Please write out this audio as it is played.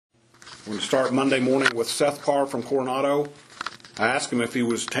We're going to start Monday morning with Seth Parr from Coronado. I asked him if he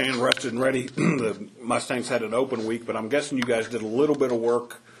was tan, rested, and ready. The Mustangs had an open week, but I'm guessing you guys did a little bit of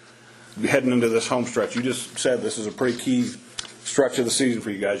work heading into this home stretch. You just said this is a pretty key stretch of the season for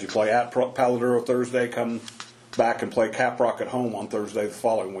you guys. You play at Paladuro Thursday, come back and play Caprock at home on Thursday the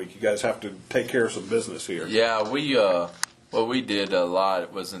following week. You guys have to take care of some business here. Yeah, we did a lot.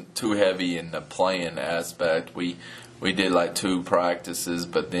 It wasn't too heavy in the playing aspect. We did like 2 practices,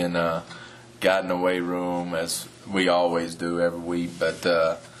 but then got in the weight room as we always do every week.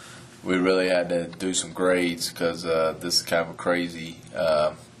 But we really had to do some grades because this is kind of a crazy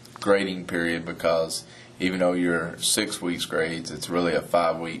grading period, because even though you're 6 weeks grades, it's really a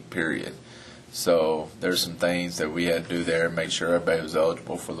 5-week period. So there's some things that we had to do there and make sure everybody was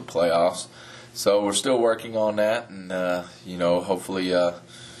eligible for the playoffs. So we're still working on that, and hopefully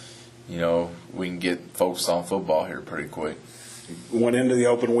we can get focused on football here pretty quick. Went into the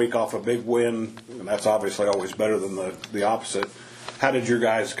open week off a big win, and that's obviously always better than the opposite. How did your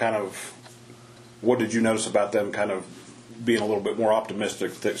guys what did you notice about them kind of being a little bit more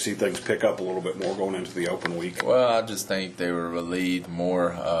optimistic to see things pick up a little bit more going into the open week? Well, I just think they were relieved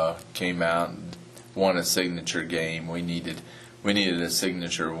more, came out and won a signature game. We needed a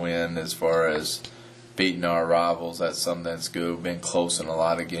signature win as far as beating our rivals. That's something that's good. We've been close in a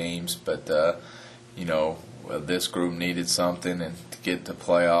lot of games, but this group needed something, and to get to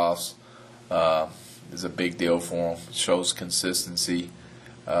playoffs is a big deal for them. It shows consistency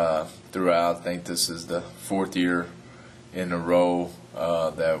throughout. I think this is the 4th year in a row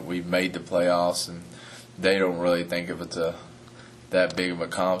that we've made the playoffs, and they don't really think of it that big of an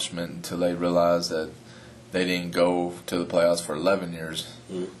accomplishment until they realize that they didn't go to the playoffs for 11 years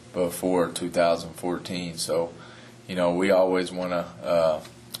before 2014. So, we always want to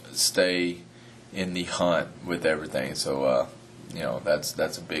stay in the hunt with everything. So,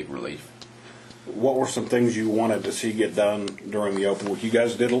 that's a big relief. What were some things you wanted to see get done during the open week? You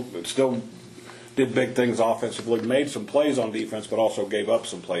guys still did big things offensively, made some plays on defense, but also gave up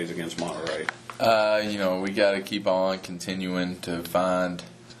some plays against Monterey. We got to keep on continuing to find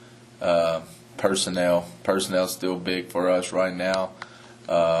personnel. Personnel's still big for us right now.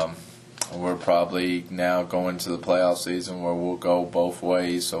 We're probably now going to the playoff season where we'll go both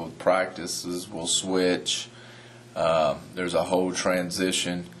ways. So practices will switch. There's a whole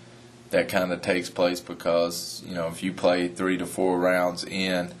transition that kind of takes place because, if you play 3 to 4 rounds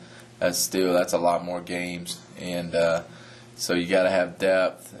in, that's a lot more games. And so you got to have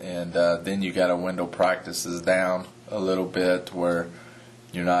depth, and then you got to window practices down a little bit where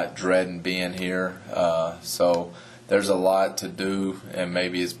you're not dreading being here. So there's a lot to do, and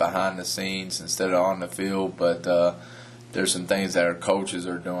maybe it's behind the scenes instead of on the field, but there's some things that our coaches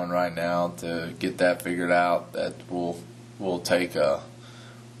are doing right now to get that figured out that will take a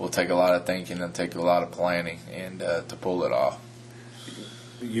lot of thinking and take a lot of planning and to pull it off.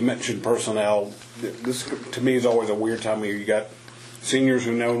 You mentioned personnel. This, to me, is always a weird time of year. You got seniors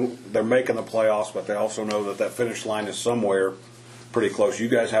who know they're making the playoffs, but they also know that finish line is somewhere pretty close. You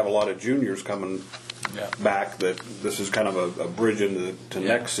guys have a lot of juniors coming back that this is kind of a bridge into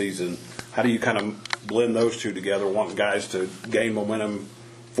next season. How do you kind of blend those two together, wanting guys to gain momentum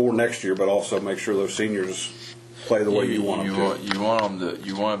for next year, but also make sure those seniors play the way you want them to?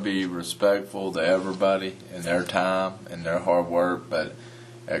 You want to be respectful to everybody and their time and their hard work, but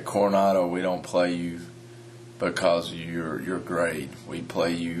at Coronado, we don't play you because of your grade. We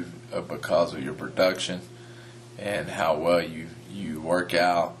play you because of your production and how well you work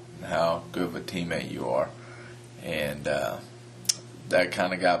out and how good of a teammate you are. And that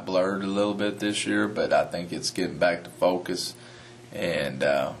kind of got blurred a little bit this year, but I think it's getting back to focus. And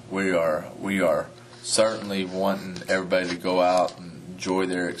we are certainly wanting everybody to go out and enjoy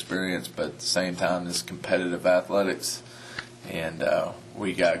their experience, but at the same time, it's competitive athletics. And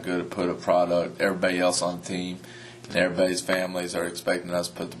we got to put a product. Everybody else on the team and everybody's families are expecting us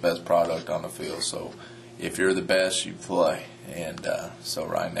to put the best product on the field. So if you're the best, you play. And so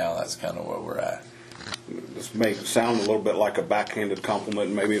right now, that's kind of where we're at. This may sound a little bit like a backhanded compliment,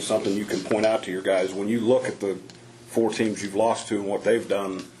 and maybe it's something you can point out to your guys. When you look at the 4 teams you've lost to and what they've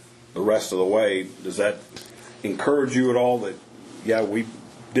done the rest of the way, does that encourage you at all that, yeah, we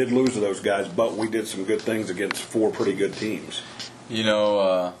did lose to those guys, but we did some good things against 4 pretty good teams?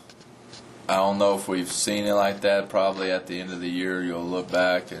 I don't know if we've seen it like that. Probably at the end of the year, you'll look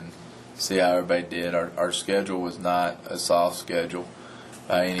back and see how everybody did. Our schedule was not a soft schedule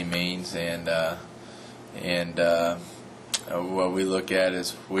by any means, and what we look at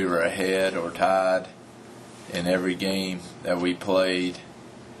is we were ahead or tied in every game that we played,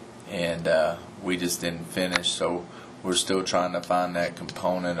 and we just didn't finish. So we're still trying to find that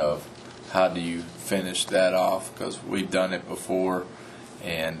component of how do you finish that off, because we've done it before,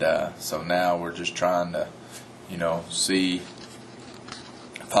 and so now we're just trying to,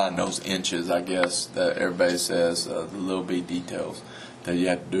 find those inches, I guess, that everybody says, the little bitty details that you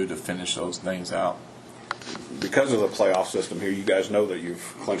have to do to finish those things out. Because of the playoff system here, you guys know that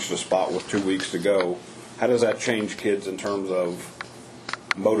you've clinched a spot with 2 weeks to go. How does that change kids in terms of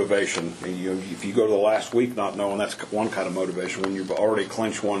motivation? If you go to the last week not knowing, that's one kind of motivation. When you've already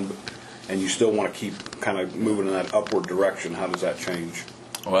clinched one and you still want to keep kind of moving in that upward direction, how does that change?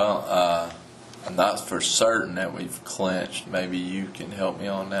 Well, I'm not for certain that we've clinched. Maybe you can help me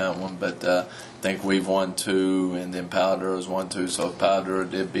on that one, but I think we've won 2, and then Paladuro's won 2. So if Paladuro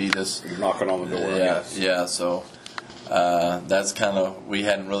did beat us, you're knocking on the door. Yeah. So that's kind of, we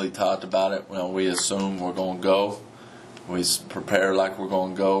hadn't really talked about it. Well, we assume we're going to go. We prepare like we're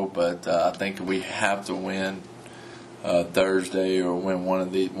going to go, but I think we have to win Thursday or win one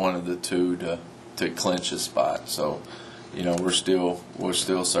of the 2 to clinch a spot. So, we're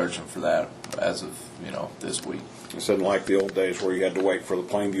still searching for that as of this week. It's not like the old days where you had to wait for the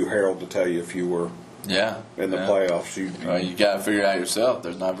Plainview Herald to tell you if you were in the playoffs. You got to figure it out yourself.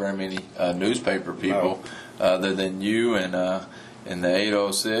 There's not very many newspaper people other than you and in the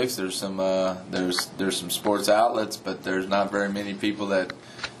 806. There's some sports outlets, but there's not very many people that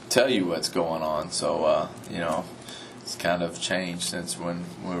tell you what's going on. So it's kind of changed since when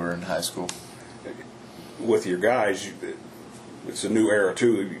we were in high school. With your guys, it's a new era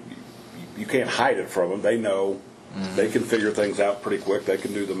too. You can't hide it from them. They know. Mm-hmm. They can figure things out pretty quick. They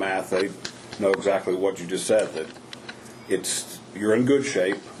can do the math. They know exactly what you just said. That you're in good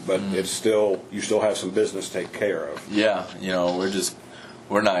shape, but you still have some business to take care of. Yeah,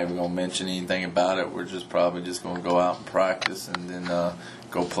 we're not even going to mention anything about it. We're probably just going to go out and practice, and then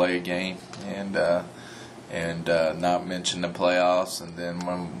go play a game, and not mention the playoffs. And then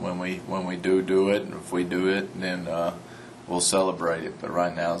when we do it, and if we do it, then we'll celebrate it. But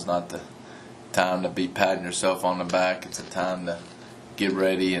right now is not the time to be patting yourself on the back. It's a time to get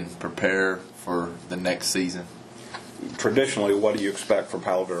ready and prepare for the next season. Traditionally, what do you expect from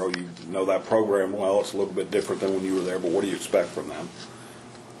Paladuro? You know that program well. It's a little bit different than when you were there, but what do you expect from them?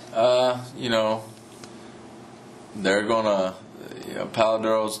 They're gonna.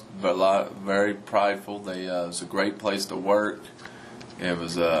 Paladuro's very prideful. It's a great place to work. It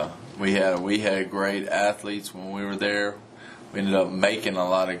was we had great athletes when we were there. We ended up making a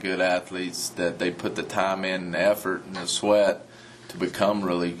lot of good athletes that they put the time in and the effort and the sweat to become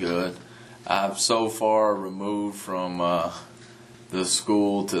really good. I've so far removed from the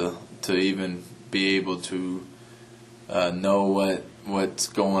school to even be able to know what's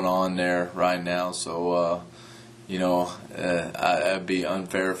going on there right now. So it'd be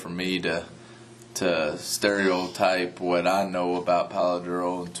unfair for me to stereotype what I know about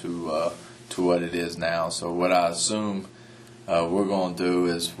Paladuro to what it is now. So what I assume we're going to do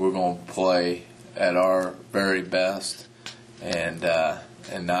is we're going to play at our very best and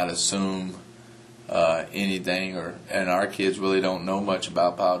not assume anything. And our kids really don't know much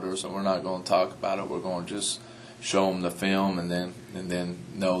about Paladuro, so we're not going to talk about it. We're going to just show them the film and then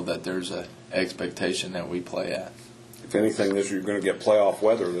know that there's a expectation that we play at. If anything, you're going to get playoff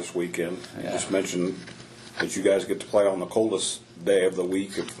weather this weekend. You just mentioned that you guys get to play on the coldest day of the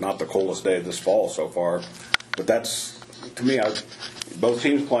week, if not the coldest day of this fall so far. But that's, to me, both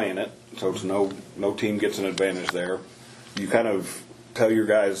teams playing it, so it's no team gets an advantage there. You kind of tell your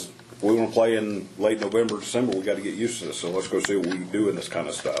guys, if we want to play in late November, December, we got to get used to this. So let's go see what we can do in this kind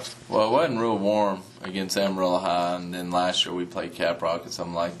of stuff. Well, it wasn't real warm against Amarillo High, and then last year we played Cap Rock and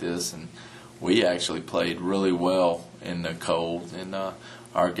something like this, and we actually played really well in the cold. And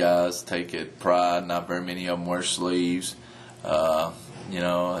our guys take it pride. Not very many of them wear sleeves.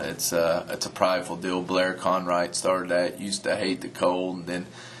 It's a prideful deal. Blair Conwright started that. Used to hate the cold, and then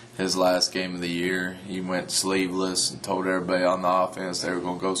his last game of the year, he went sleeveless and told everybody on the offense they were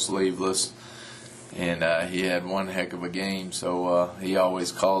going to go sleeveless. And he had one heck of a game. So he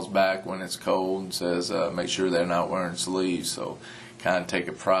always calls back when it's cold and says, make sure they're not wearing sleeves. So kind of take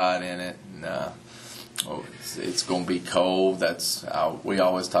a pride in it. And it's going to be cold. That's we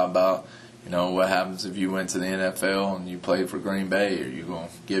always talk about. What happens if you went to the NFL and you played for Green Bay? Are you going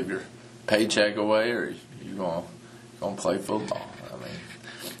to give your paycheck away, or are you going to play football? I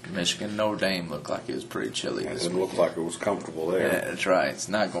mean, Michigan, Notre Dame looked like it was pretty chilly this week. It didn't look like it was comfortable there. Yeah, that's right. It's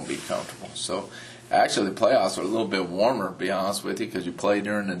not going to be comfortable. So, actually, the playoffs are a little bit warmer, to be honest with you, because you play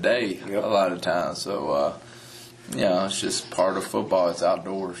during the day a lot of times. So, it's just part of football. It's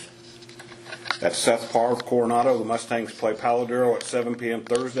outdoors. That's Seth Parr of Coronado. The Mustangs play Paladuro at 7 p.m.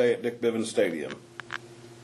 Thursday at Dick Bivens Stadium.